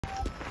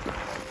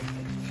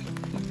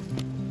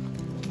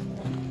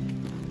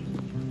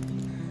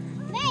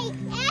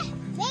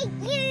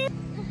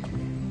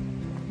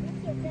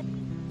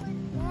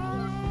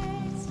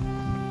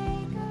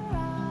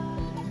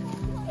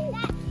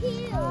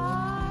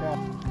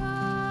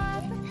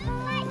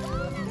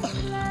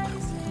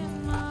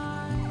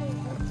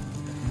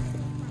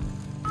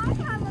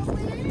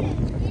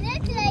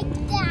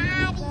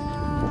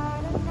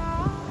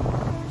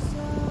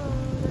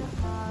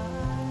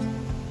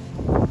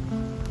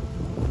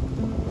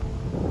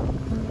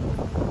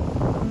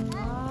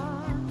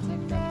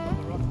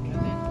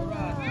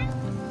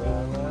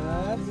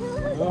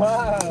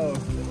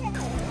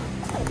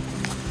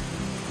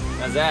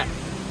How's that?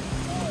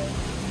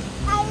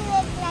 I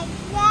look like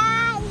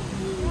that.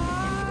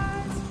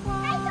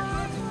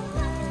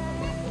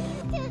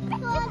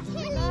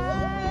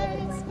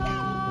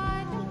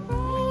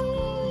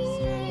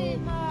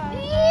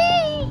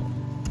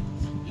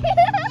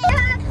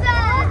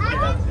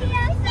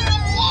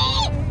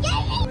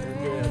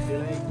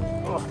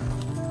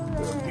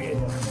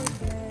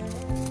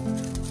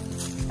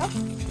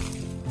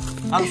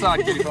 Other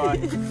side, cutie pie.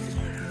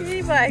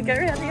 Cutie pie, go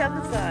around the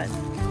other side.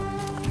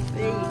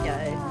 There you go.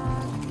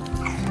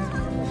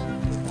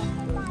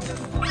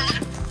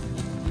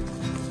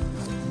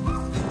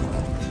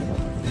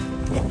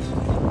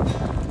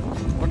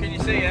 What can you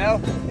see, Al?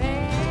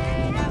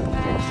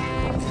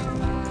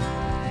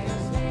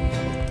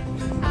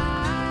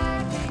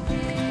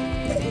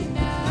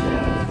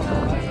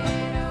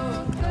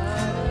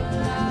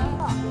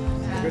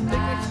 Good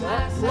picnic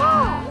spot.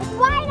 Yeah, it's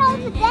right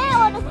over there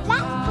on the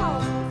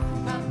flagpole.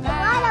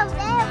 Right over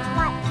there is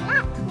like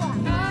flat one.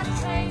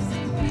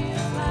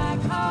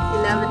 You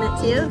loving it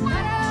too?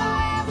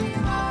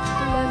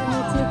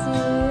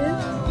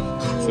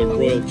 It's a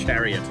royal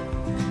chariot.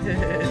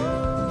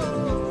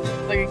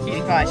 Look at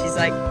Cutie Pie, she's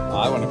like,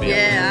 I want to be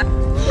yeah.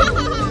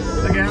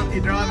 Look out,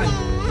 you're driving.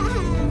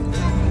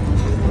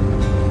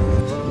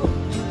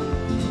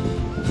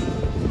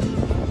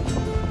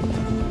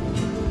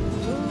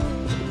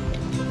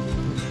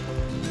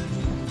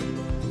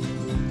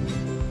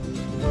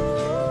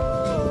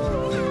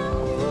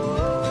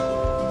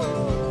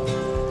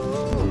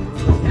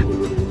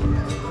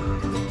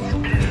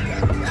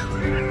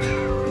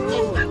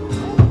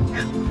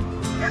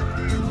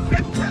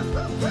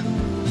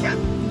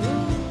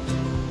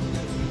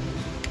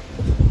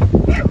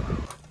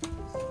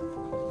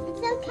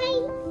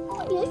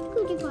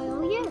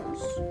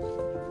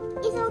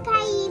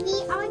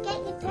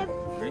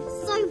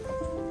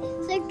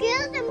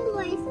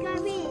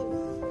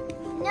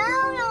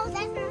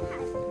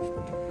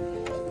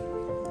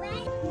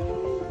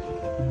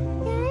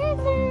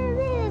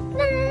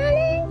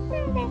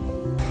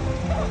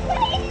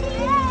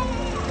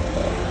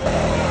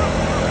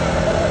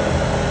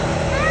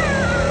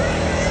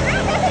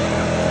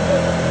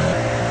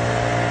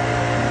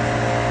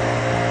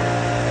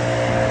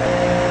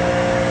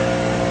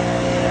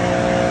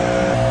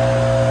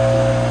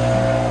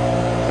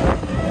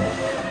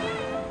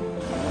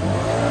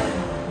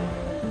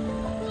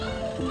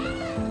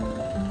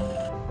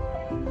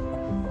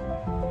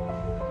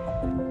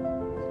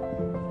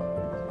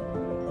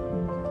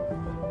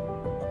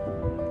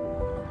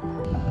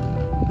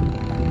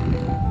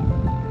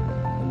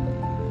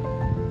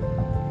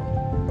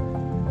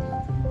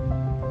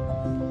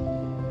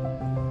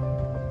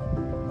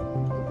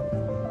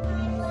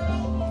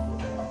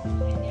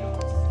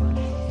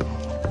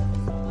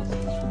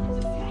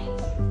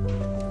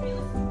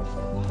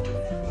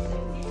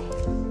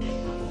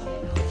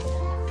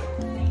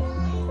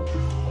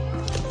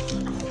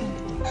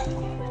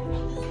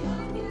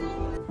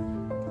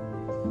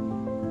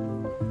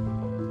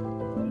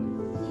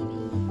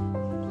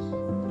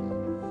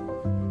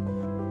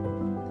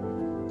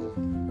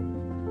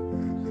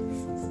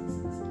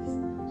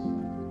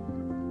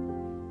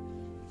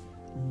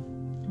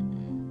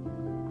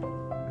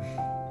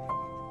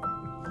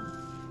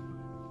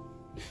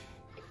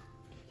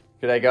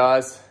 G'day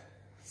guys.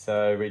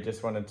 So we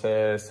just wanted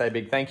to say a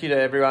big thank you to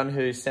everyone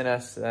who sent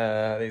us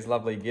these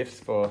lovely gifts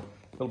for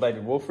little baby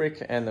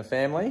Wolfric and the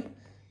family.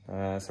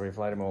 So we've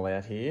laid them all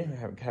out here.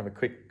 Have a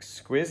quick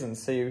squiz and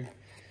see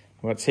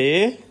what's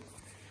here.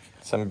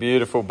 Some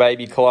beautiful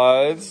baby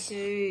clothes.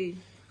 Dude,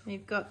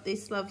 we've got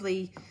this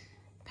lovely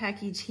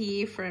package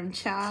here from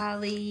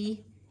Charlea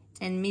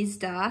and Ms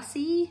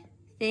Darcy.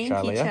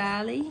 Thank you,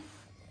 Charlie.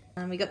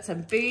 We got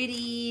some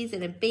booties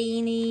and a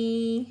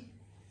beanie.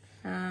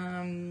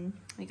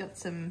 We got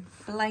some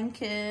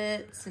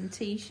blankets and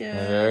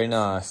t-shirts. Very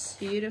nice.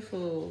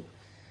 Beautiful.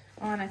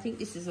 Oh, and I think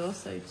this is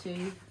also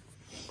too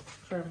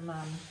from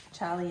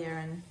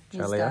Charlea and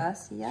Ms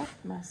Darcy. Yeah,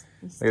 Look at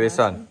this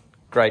one.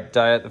 Great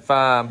day at the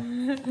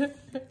farm.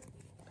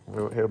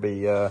 He'll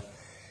be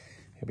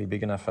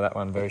big enough for that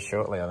one very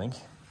shortly, I think.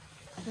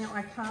 Now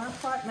I can't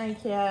quite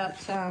make out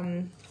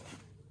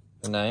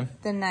the name.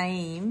 The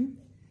name.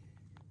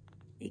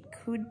 It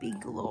could be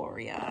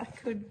Gloria.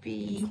 Could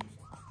be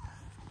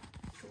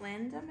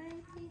Glenda,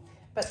 maybe.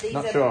 But these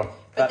Not are, sure.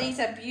 But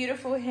these are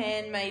beautiful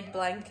handmade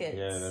blankets.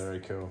 Yeah, they're very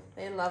cool.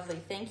 They're lovely.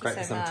 Thank you Great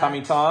so for some much.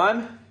 tummy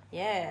time.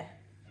 Yeah.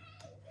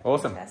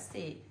 Awesome.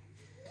 Fantastic.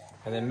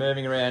 And then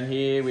moving around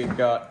here, we've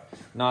got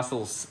nice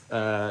little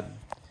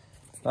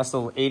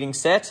eating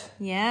set.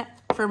 Yeah,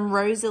 from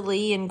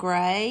Rosalie and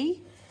Grey.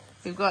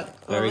 We've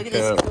got Very look at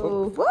cool. this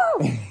cool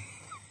woo,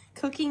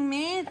 cooking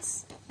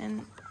mitts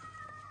and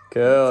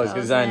Cool. He's got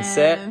his own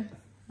set.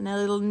 And a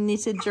little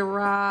knitted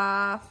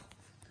giraffe.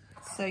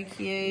 So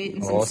cute.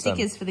 And some Awesome.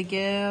 stickers for the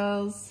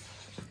girls.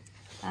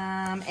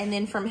 And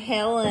then from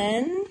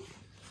Helen,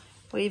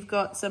 we've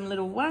got some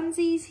little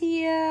onesies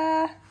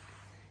here.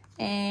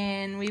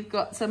 And we've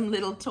got some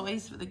little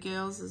toys for the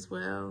girls as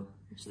well,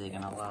 which they're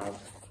going to love.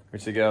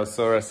 which the girls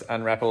saw us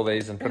unwrap all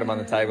these and put them on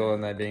the table,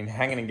 and they've been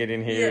hanging and get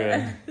in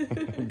here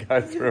and go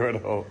through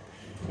it all.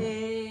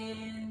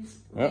 And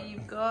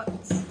we've got...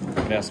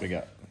 What else we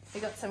got? We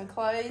got some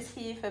clothes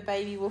here for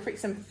baby Wolfric,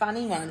 some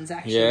funny ones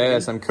actually. Yeah,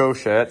 some cool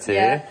shirts here.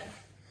 Yeah.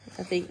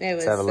 I think there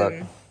was Let's have a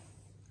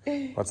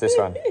look. What's this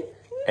one?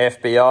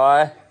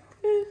 FBI,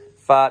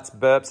 farts,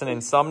 burps and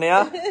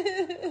insomnia.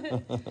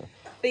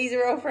 These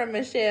are all from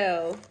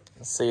Michelle.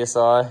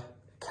 CSI,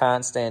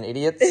 can't stand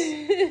idiots.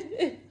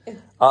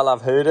 I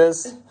love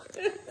Hooters.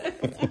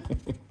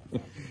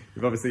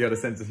 You've obviously got a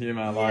sense of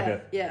humour, I like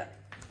it. Yeah.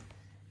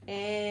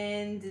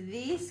 And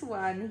this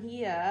one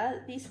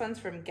here, this one's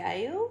from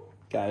Gail.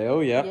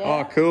 Gail, yeah.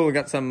 Oh, cool. We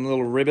got some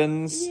little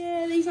ribbons.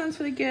 Yeah, these ones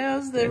for the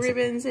girls. The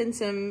ribbons and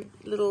some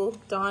little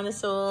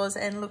dinosaurs.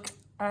 And look,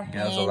 a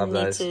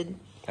hand-knitted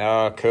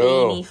oh,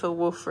 cool. beanie for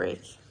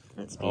Wolfric.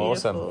 That's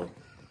beautiful.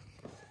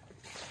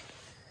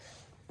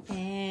 Awesome.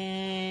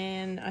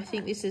 And I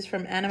think this is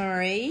from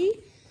Mariee.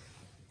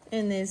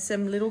 And there's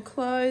some little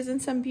clothes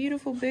and some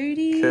beautiful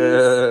booties.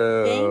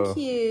 Cool. Thank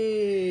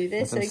you.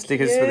 They're so some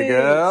stickers cute. for the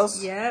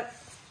girls. Yep.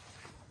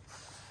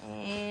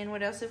 And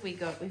what else have we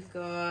got? We've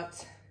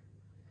got...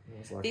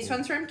 This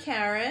one's from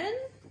Karen,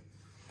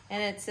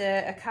 and it's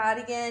a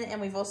cardigan,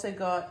 and we've also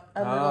got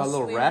a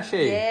little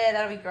rashy. Yeah,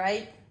 that'll be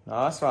great.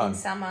 Nice one. In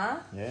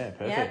summer. Yeah,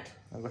 perfect. Yep.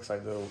 That looks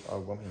like little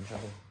old Wompy and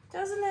Charlie.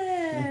 Doesn't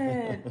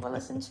it?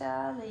 Wallace and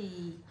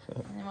Charlie.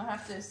 And then we'll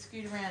have to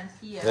scoot around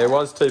here. There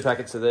was 2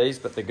 packets of these,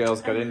 but the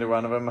girls got into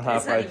one of them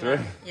halfway through.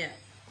 Yeah.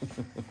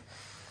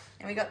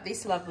 And we got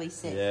this lovely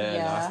set here.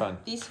 Yeah, nice one.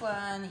 This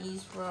one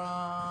is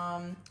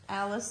from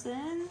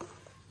Alison.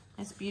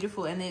 It's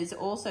beautiful, and there's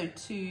also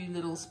 2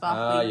 little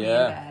sparkly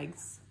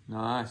handbags.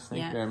 Nice,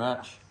 thank you very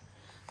much.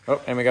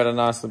 Oh, and we got a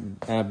nice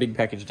big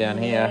package down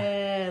here.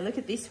 Yeah, look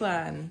at this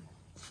one.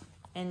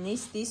 And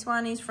this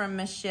one is from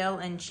Michelle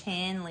and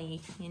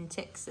Chanlee in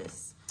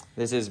Texas.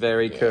 This is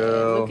very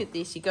cool. Look at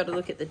this. You got to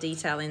look at the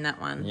detail in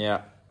that one.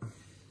 Yeah.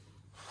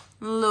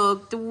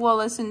 Look, the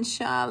Wallace and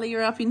Charlie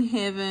are up in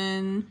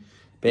heaven.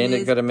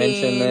 Bandit got a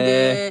mention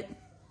there.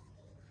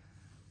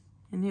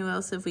 And who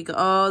else have we got?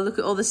 Oh, look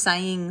at all the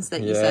sayings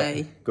that you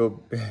say.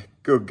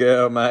 Good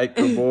girl, mate.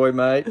 Good boy,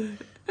 mate.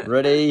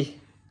 Ready?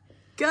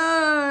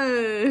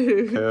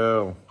 Go!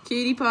 Cool.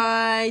 Cutie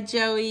Pie,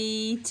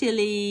 Joey,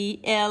 Tilly,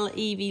 Elle,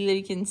 Evie,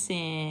 Luke and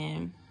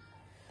Sam.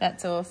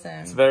 That's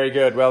awesome. It's very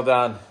good. Well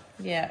done.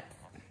 Yeah.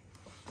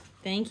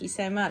 Thank you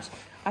so much.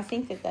 I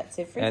think that's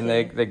everything. And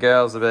the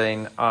girls have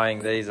been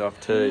eyeing these off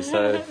too,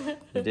 so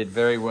you did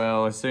very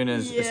well. As soon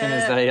as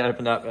they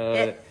opened up,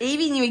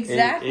 Evie knew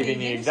exactly. Evie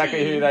knew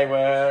exactly who they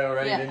were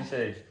already, didn't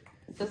she?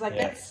 It was like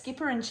that's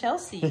Skipper and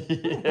Chelsea.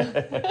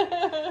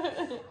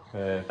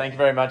 Thank you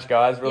very much,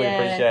 guys. Really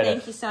appreciate it.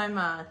 Thank you so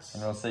much.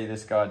 And we'll see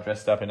this guy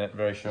dressed up in it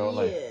very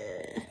shortly.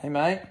 Yeah. Hey,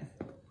 mate.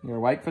 You're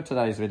awake for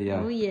today's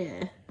video? Oh,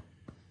 yeah.